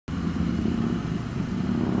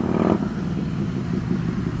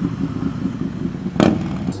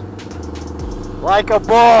Like a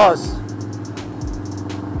boss.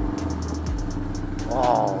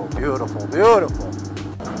 Oh, beautiful, beautiful.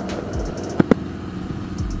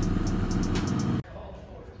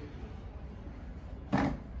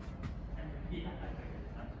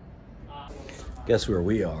 Guess where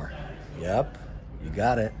we are? Yep, you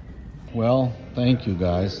got it. Well, thank you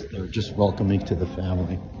guys. They're just welcoming to the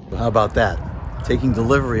family. How about that? Taking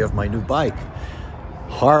delivery of my new bike,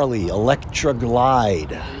 Harley Electra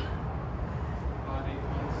Glide.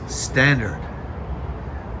 Standard.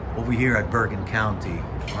 Over here at Bergen County,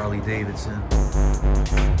 Harley Davidson.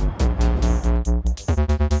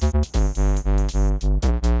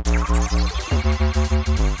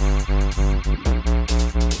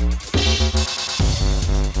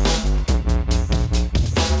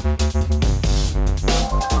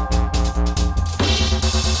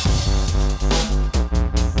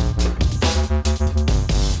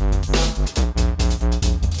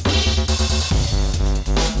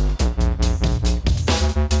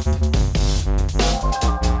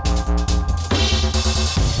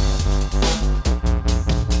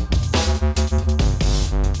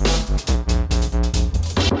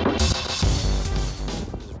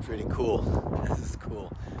 This is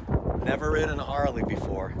cool. Never ridden a Harley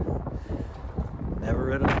before. Never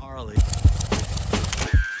ridden a Harley.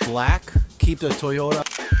 Black, keep the Toyota.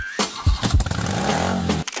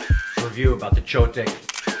 Review about the Chotek.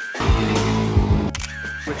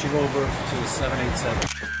 Switching over to the 787.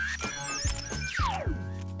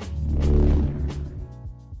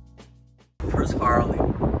 First Harley.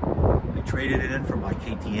 I traded it in for my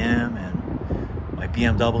KTM and my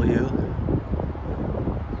BMW.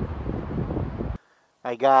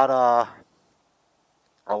 I got a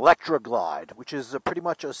Electra Glide, which is pretty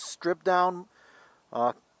much a stripped down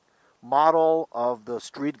model of the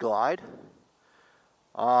Street Glide.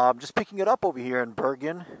 I'm just picking it up over here in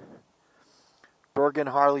Bergen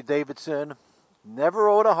Harley Davidson. Never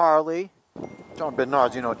rode a Harley. John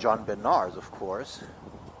Bednarz, you know John Bednarz, of course,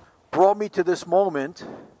 brought me to this moment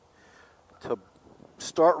to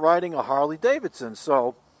start riding a Harley Davidson.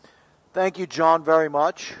 So thank you, John, very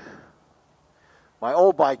much. My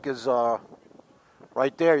old bike is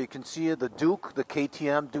right there. You can see the Duke, the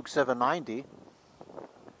KTM Duke 790.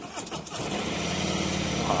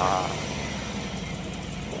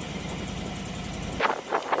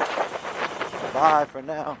 Bye for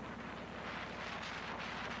now.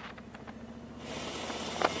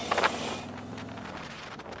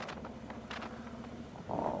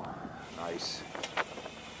 Oh, nice.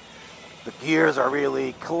 The gears are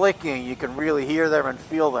really clicking. You can really hear them and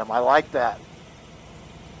feel them. I like that.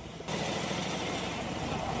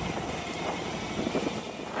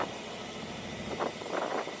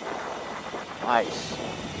 Nice.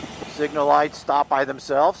 Signal lights stop by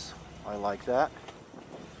themselves. I like that.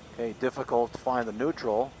 Okay, difficult to find the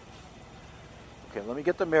neutral. Okay, let me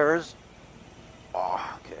get the mirrors.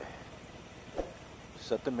 Oh, okay.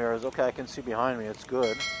 Set the mirrors. Okay, I can see behind me. It's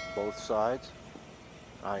good. Both sides.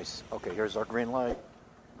 Nice. Okay, here's our green light.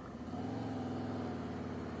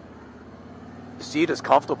 The seat is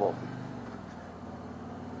comfortable.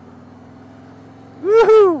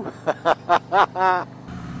 Woohoo!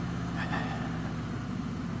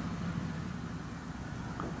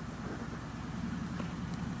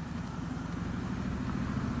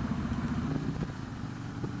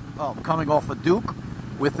 Oh, I'm coming off a Duke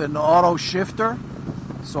with an auto shifter,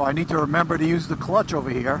 so I need to remember to use the clutch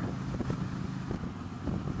over here.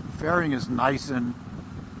 Fairing is nice and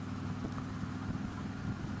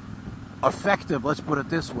effective, let's put it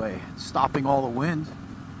this way. It's stopping all the wind.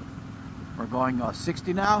 We're going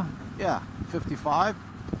 60 now? Yeah, 55.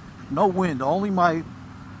 No wind, only my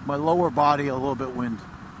lower body a little bit wind.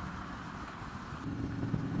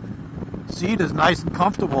 Seat is nice and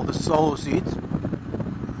comfortable, the solo seats.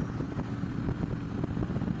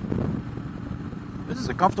 This is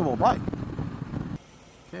a comfortable bike.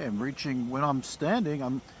 Okay, I'm reaching, when I'm standing,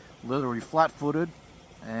 I'm literally flat-footed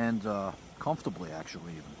and comfortably,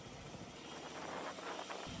 actually, even.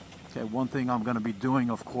 Okay, one thing I'm going to be doing,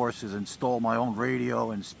 of course, is install my own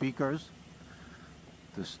radio and speakers.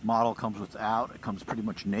 This model comes without, it comes pretty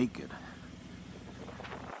much naked.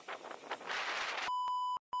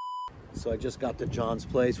 So I just got to John's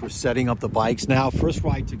place. We're setting up the bikes now. First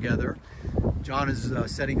ride together. John is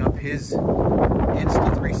setting up his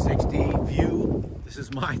Insta 360 view. This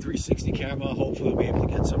is my 360 camera. Hopefully we'll be able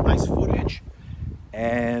to get some nice footage.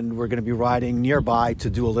 And we're going to be riding nearby to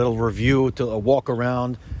do a little review, to a walk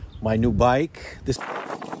around my new bike. This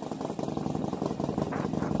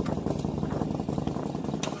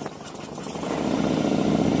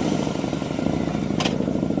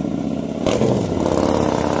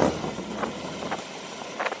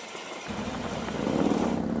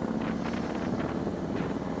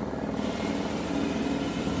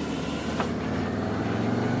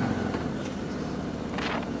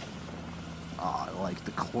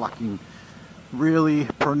clucking. Really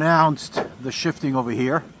pronounced the shifting over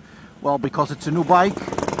here. Well, because it's a new bike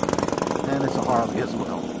and it's a Harley as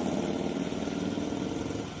well.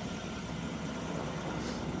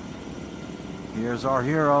 Here's our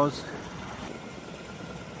heroes.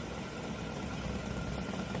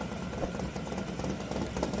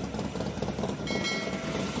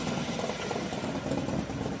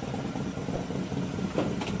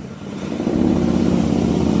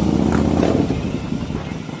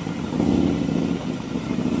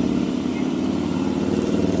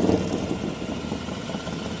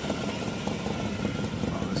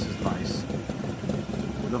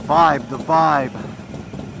 The vibe.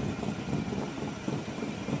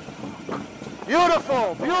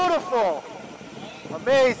 Beautiful, beautiful.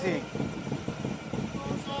 Amazing.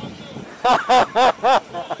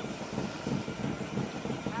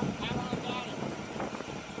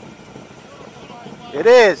 It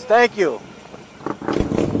is, thank you.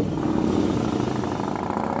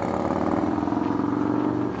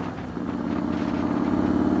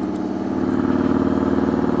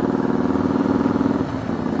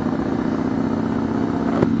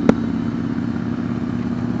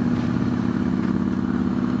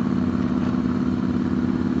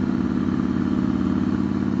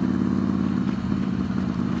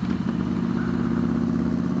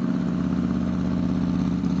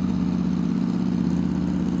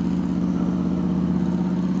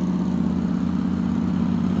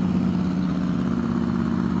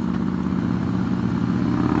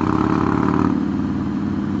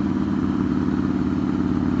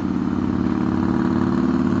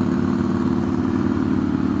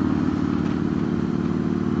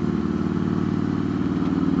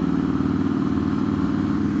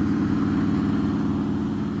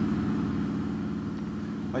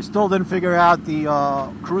 I still didn't figure out the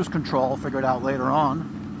cruise control. Figure it out later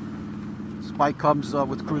on. This bike comes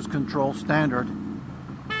with cruise control standard.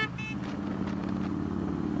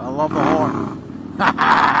 I love the horn.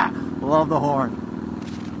 Love the horn.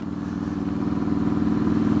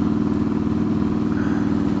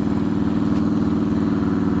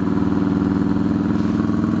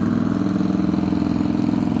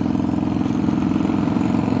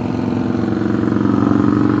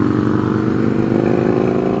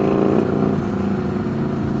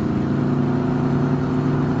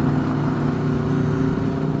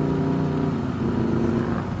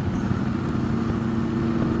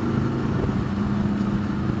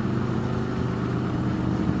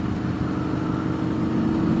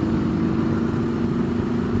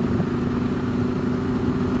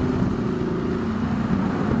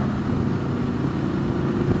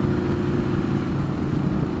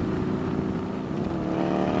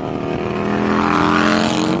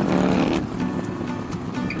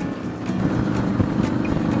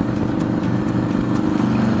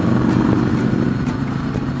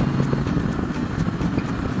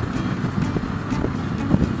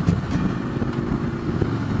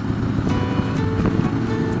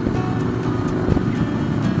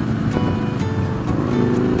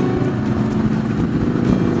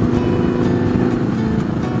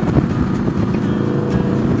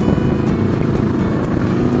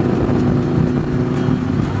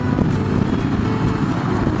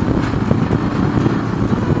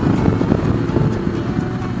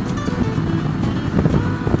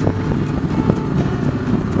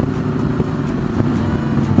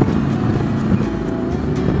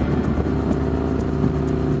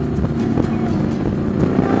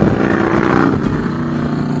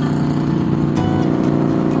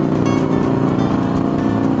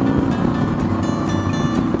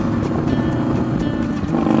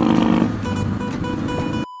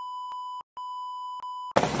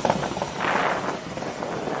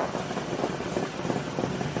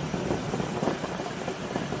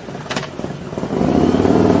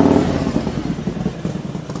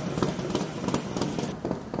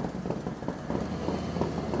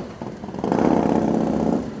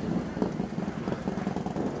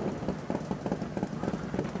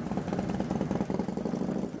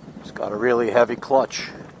 Got a really heavy clutch.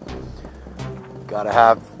 Got to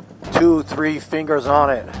have 2-3 fingers on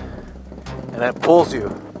it, and it pulls you.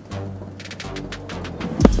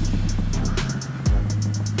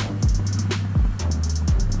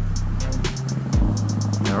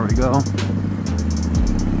 There we go.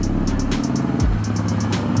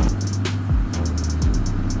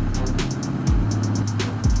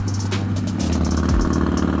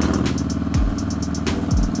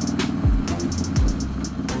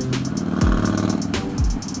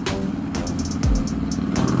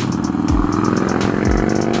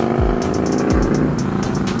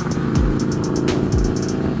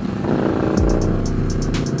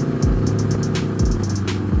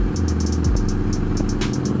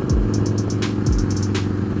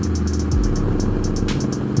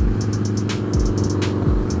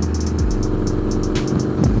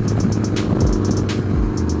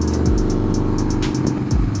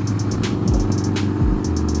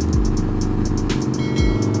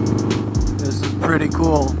 pretty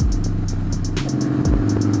cool.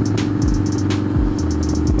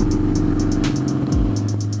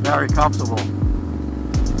 Very comfortable.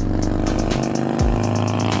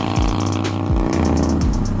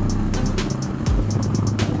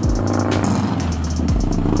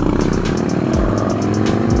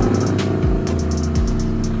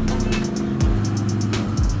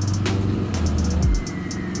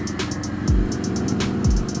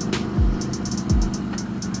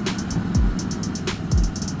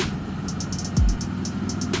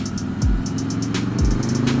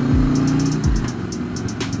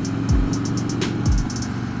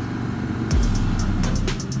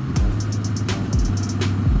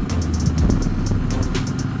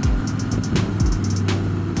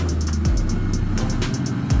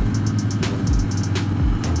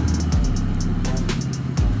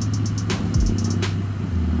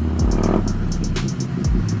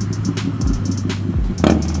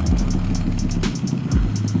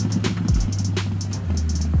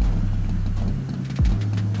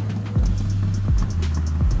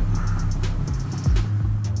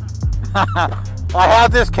 I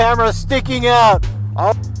have this camera sticking out.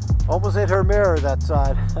 Oh, almost hit her mirror that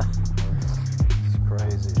side. It's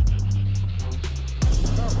crazy.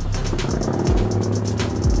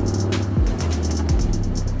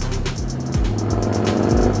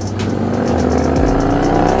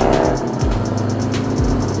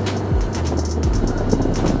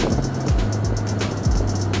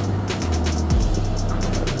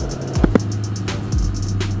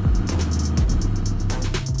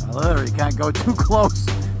 You can't go too close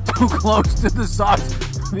to the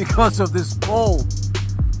sides because of this pole.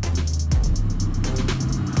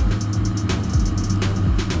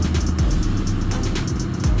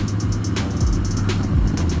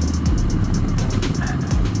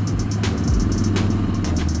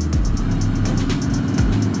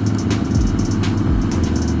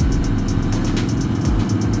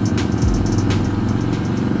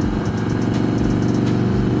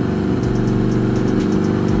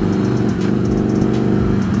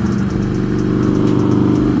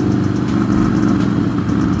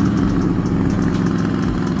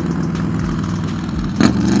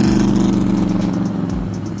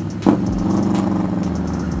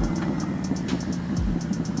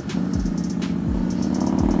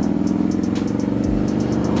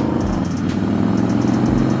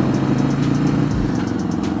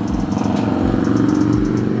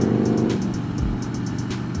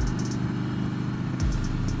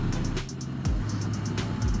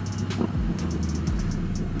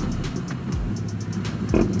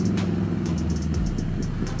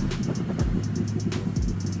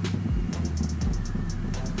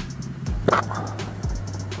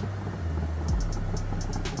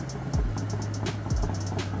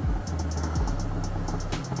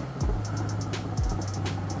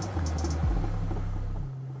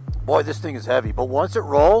 Boy, this thing is heavy, but once it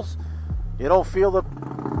rolls, you don't feel the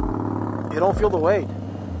weight.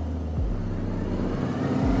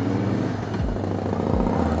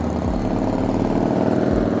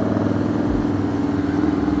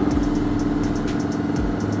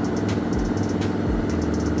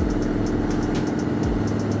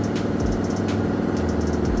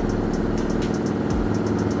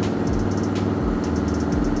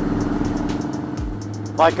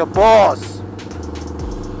 Like a boss.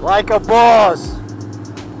 Like a boss.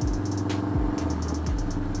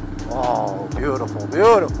 Oh, beautiful,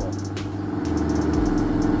 beautiful.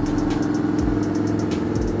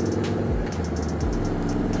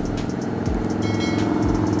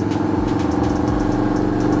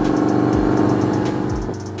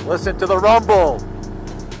 Listen to the rumble.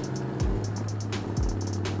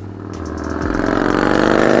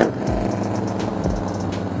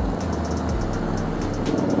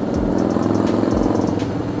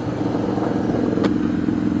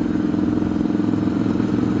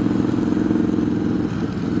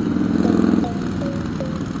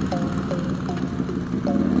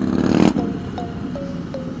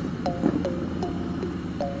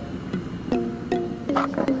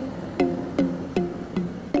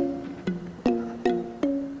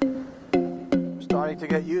 Starting to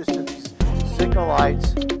get used to these signal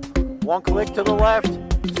lights. One click to the left,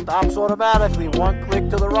 stops automatically. One click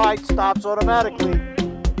to the right, stops automatically.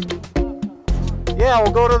 Yeah,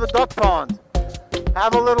 we'll go to the duck pond.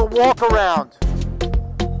 Have a little walk around.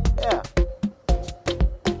 Yeah.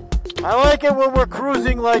 I like it when we're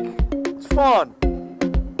cruising, like, it's fun.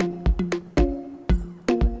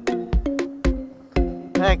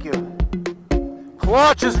 Thank you.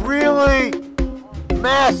 Clutch is really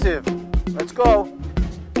massive. Let's go.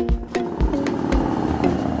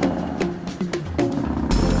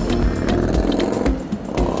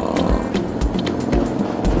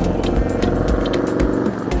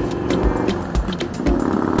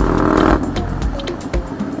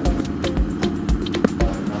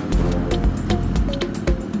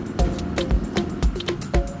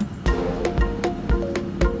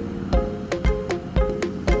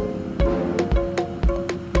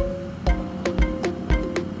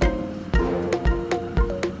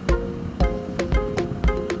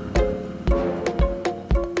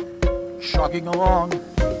 jogging along.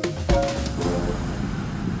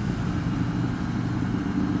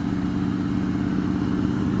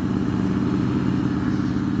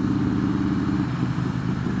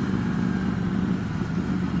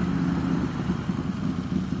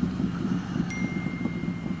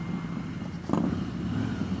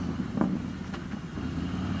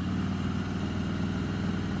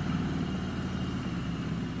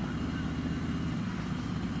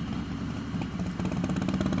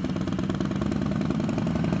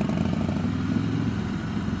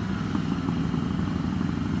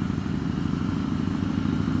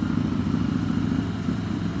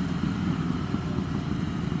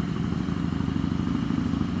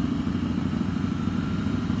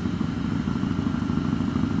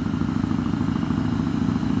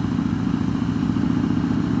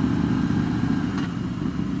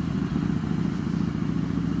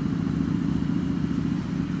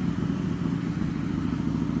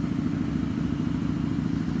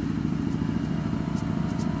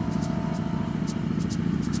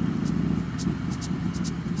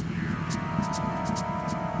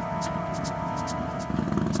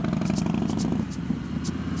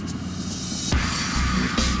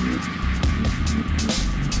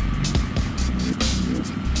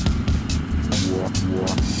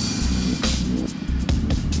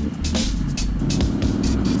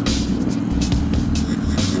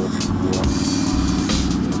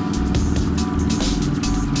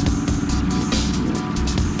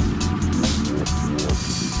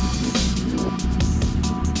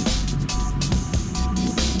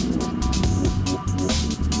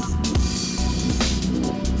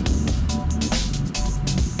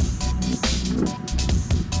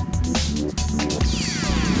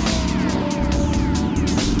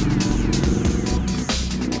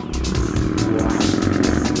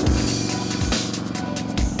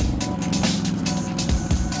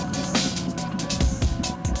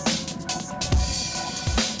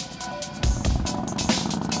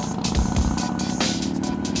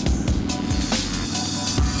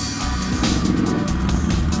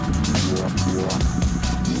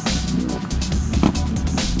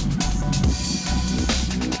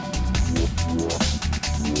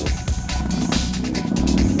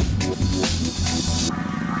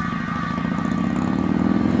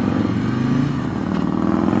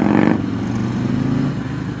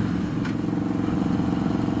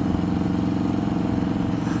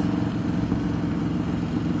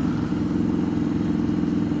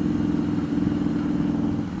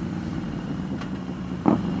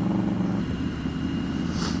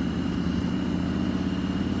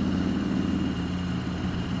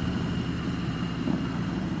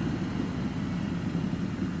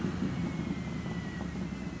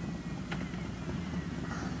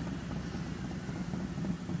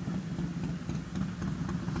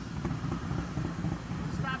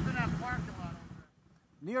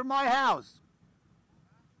 Near my house.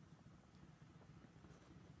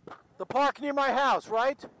 The park near my house,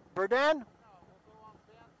 right? Bergen? No, we'll go on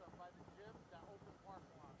Santa by the gym, that open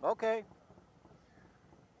parking lot. Okay.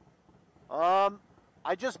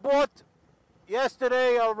 I just bought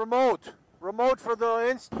yesterday a remote for the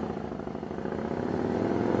Insta.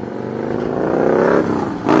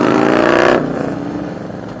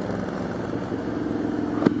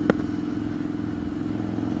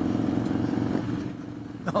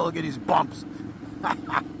 Oh, look at these bumps.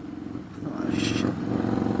 Oh, shit.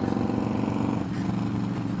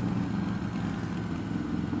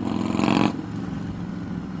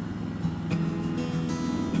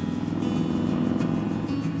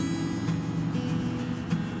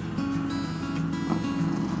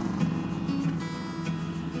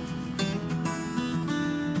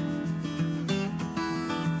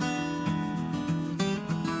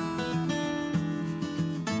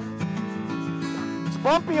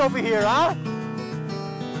 Bumpy over here, huh?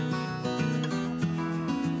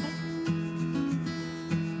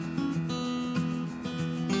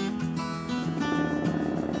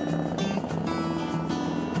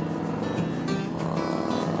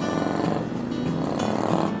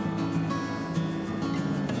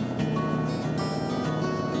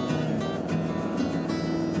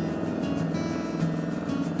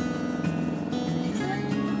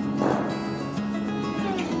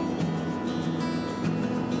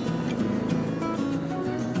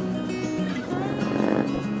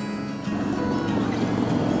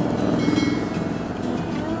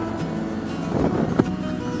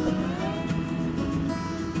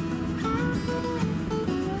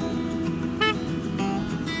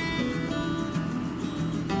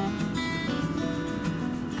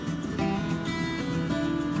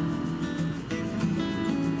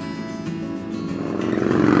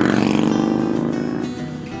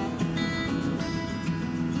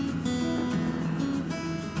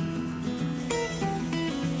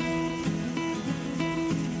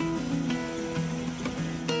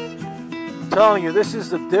 telling you, this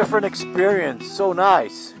is a different experience. So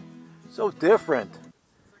nice. So different.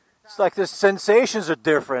 It's like the sensations are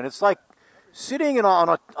different. It's like sitting on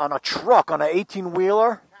a truck, on an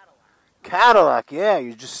 18-wheeler. Cadillac, yeah.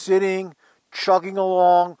 You're just sitting, chugging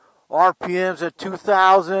along, RPMs at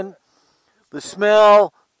 2,000. The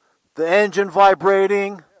smell, the engine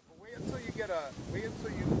vibrating. Yeah, but wait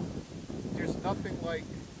until there's nothing like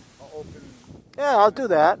an open. Yeah, I'll do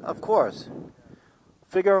that, of course.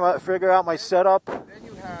 Figure out my setup. Then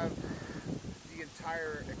you have the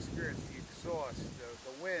entire experience, the exhaust,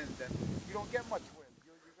 the wind, and you don't get much wind.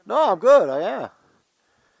 No, I'm good. Yeah.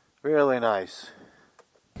 Really nice.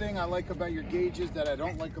 The thing I like about your gauges that I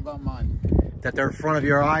don't like about mine. That they're in front of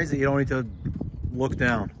your eyes, that you don't need to look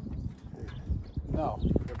down. No,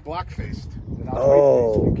 they're block faced. They're not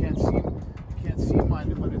Oh. white faced. You can't see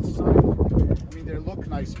mine when it's sunny. I mean, they look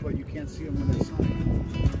nice, but you can't see them when it's sunny.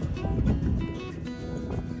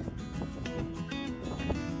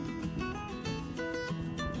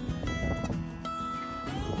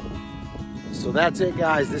 So that's it,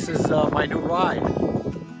 guys. This is my new ride.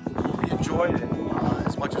 Hope you enjoyed it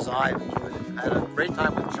as much as I enjoyed it. I had a great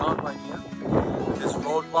time with John right here with this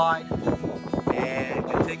road glide. And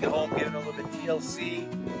gonna take it home, give it a little bit TLC.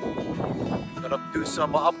 Gonna do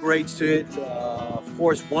some upgrades to it. Of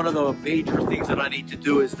course, one of the major things that I need to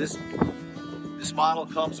do is this model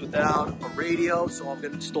comes without a radio, so I'm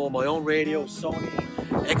gonna install my own radio, Sony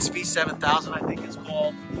XV7000, I think it's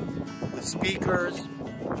called, with speakers.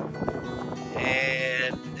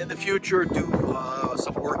 And in the future, do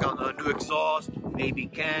some work on the new exhaust, maybe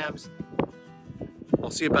cams.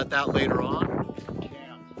 I'll see about that later on.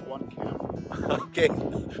 One cam. Okay.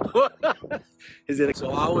 Is it?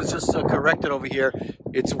 So I was just corrected over here.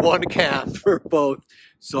 It's one cam for both.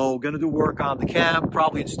 So gonna do work on the cam,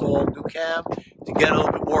 probably install a new cam to get a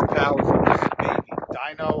little bit more power from this baby.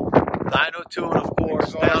 Dyno tune, of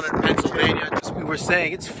course, down in Pennsylvania. As we were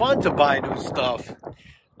saying, it's fun to buy new stuff.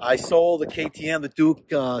 I sold the KTM, the Duke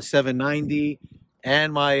 790,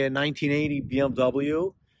 and my 1980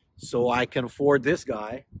 BMW, so I can afford this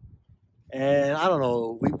guy. And I don't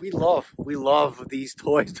know, we love these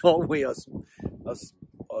toys, don't we? Us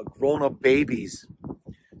grown-up babies.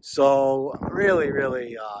 So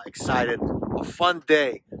really excited. A fun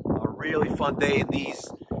day, a really fun day in these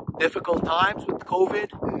difficult times with COVID.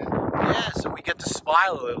 Yeah, so we get to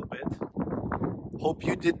smile a little bit. Hope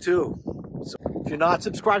you did too. So if you're not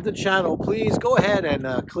subscribed to the channel, please go ahead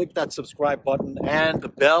and click that subscribe button and the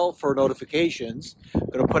bell for notifications. I'm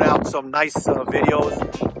going to put out some nice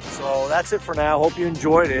videos. So that's it for now. Hope you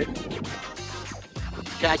enjoyed it.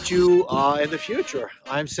 Catch you in the future.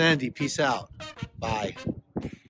 I'm Sandy. Peace out. Bye.